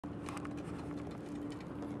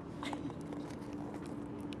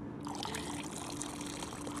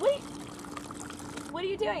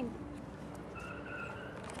you doing?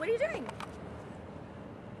 What are you doing?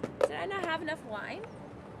 Did I not have enough wine?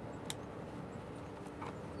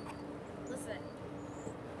 Listen,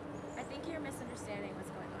 I think you're misunderstanding what's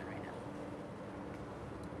going on right now.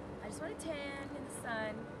 I just want to tan in the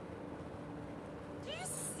sun. Did you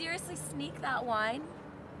seriously sneak that wine?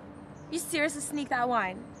 You seriously sneak that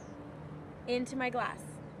wine into my glass?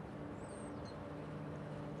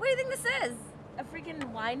 What do you think this is? A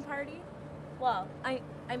freaking wine party? Well,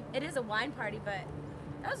 it is a wine party, but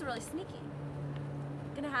that was really sneaky.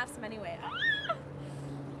 I'm gonna have some anyway. Ah!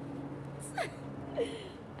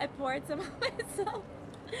 I poured some on myself.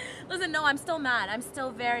 Listen, no, I'm still mad. I'm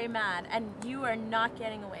still very mad, and you are not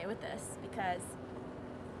getting away with this because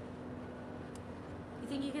you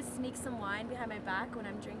think you could sneak some wine behind my back when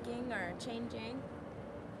I'm drinking or changing?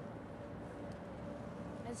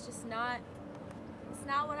 It's just not. It's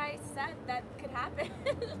not what I said that could happen.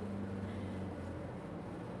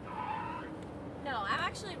 No, I'm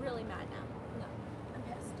actually really mad now. No, I'm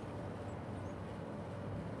pissed.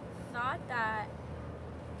 Thought that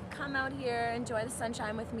you come out here, enjoy the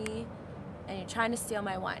sunshine with me, and you're trying to steal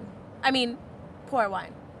my wine. I mean, pour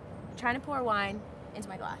wine. You're trying to pour wine into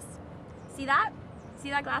my glass. See that? See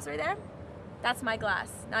that glass right there? That's my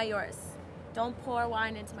glass, not yours. Don't pour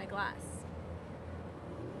wine into my glass.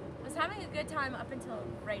 I was having a good time up until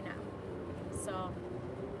right now. So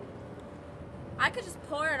I could just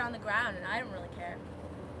pour it on the ground and I don't really care.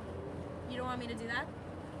 You don't want me to do that?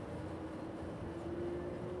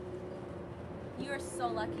 You are so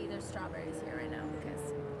lucky there's strawberries here right now, because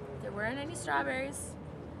if there weren't any strawberries,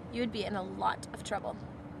 you would be in a lot of trouble.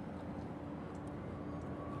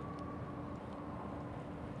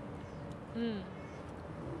 No,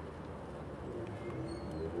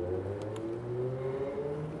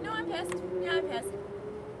 I'm pissed. Yeah, I'm pissed.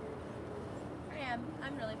 I am.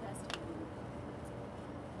 I'm really pissed.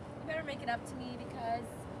 You better make it up to me because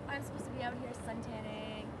I'm supposed to be out here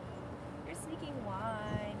suntanning. You're sneaking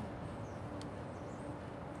wine.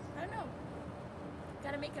 I don't know.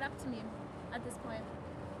 Gotta make it up to me at this point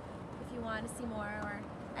if you want to see more or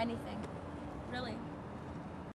anything. Really.